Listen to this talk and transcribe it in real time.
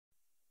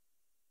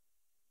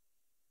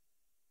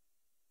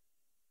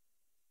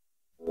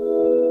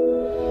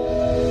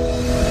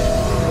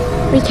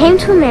We came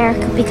to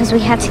America because we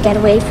had to get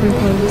away from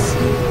things.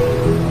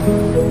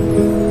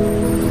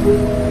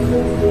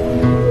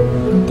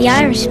 The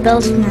Irish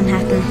built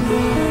Manhattan.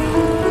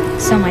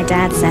 So my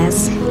dad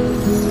says.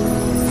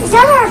 Is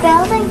that our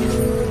building?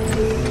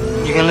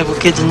 You gonna live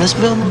with kids in this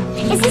building?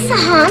 Is this a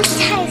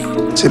haunted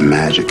house? It's a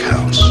magic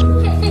house.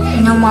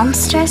 No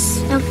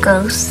monsters, no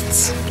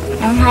ghosts,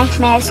 no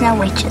nightmares, no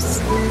witches.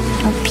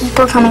 No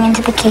people coming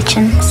into the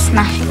kitchen,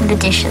 smashing the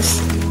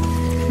dishes.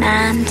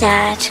 Mom,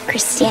 Dad,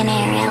 Christy and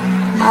Ariel,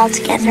 all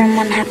together in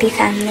one happy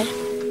family.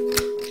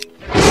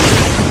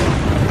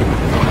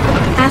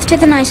 After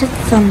the night of the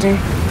thunder,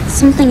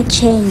 something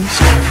changed.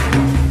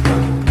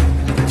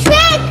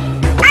 Train!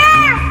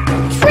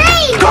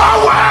 Train! Go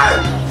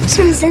away!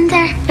 Someone's in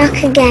there.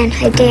 Knock again,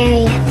 I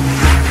dare you.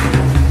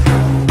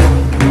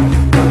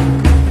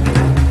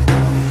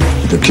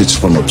 The kid's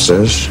from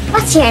upstairs.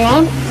 What's your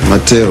name?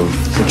 Mateo.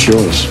 What's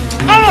yours?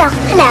 Ariel,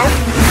 hello.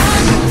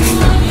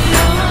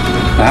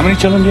 How many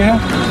children do you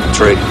have?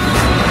 3.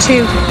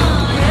 2.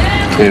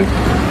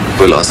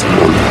 2. We lost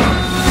one.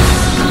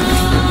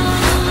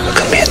 Look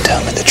at me and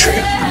tell me the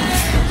truth.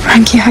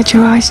 Frankie had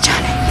your eyes,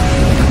 Johnny.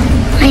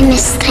 I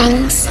miss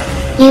things.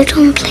 You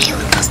don't play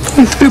with us.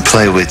 We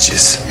play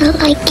witches. Not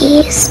like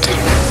you used to.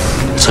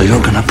 So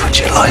you're gonna put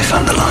your life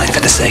on the line for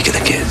the sake of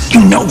the kids?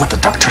 You know what the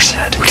doctor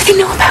said. What do you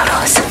know about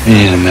us? You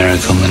need a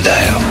miracle,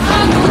 Mateo.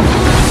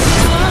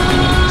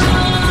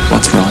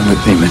 What's wrong with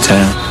me,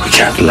 Mateo? I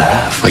can't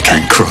laugh. I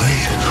can't cry.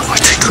 I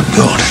think I'm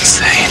going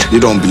insane. You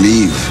don't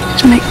believe?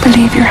 To make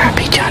believe you're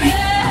happy, Johnny.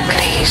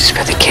 Please,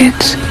 for the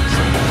kids.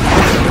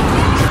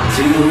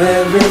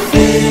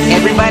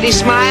 Everybody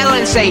smile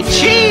and say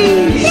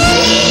cheese!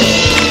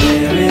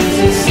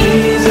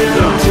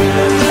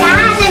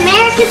 Dad,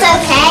 America's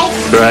okay.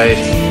 Right.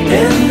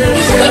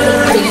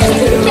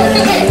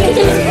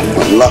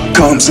 When luck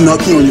comes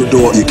knocking on your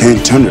door, you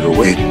can't turn it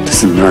away.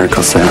 This is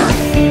America, Sarah.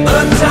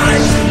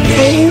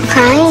 Are you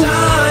crying?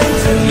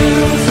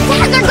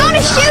 Dad, they're going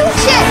to shoot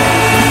you!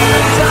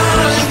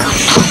 Are you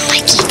going home,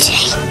 Mikey J?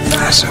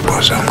 I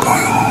suppose I'm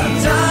going home.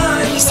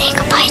 Will you say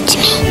goodbye to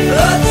me?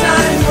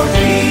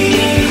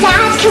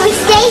 Dad, can we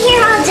stay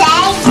here all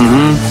day?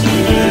 Mm-hmm.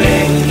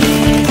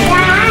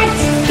 Dad?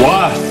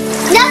 What?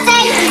 Nothing!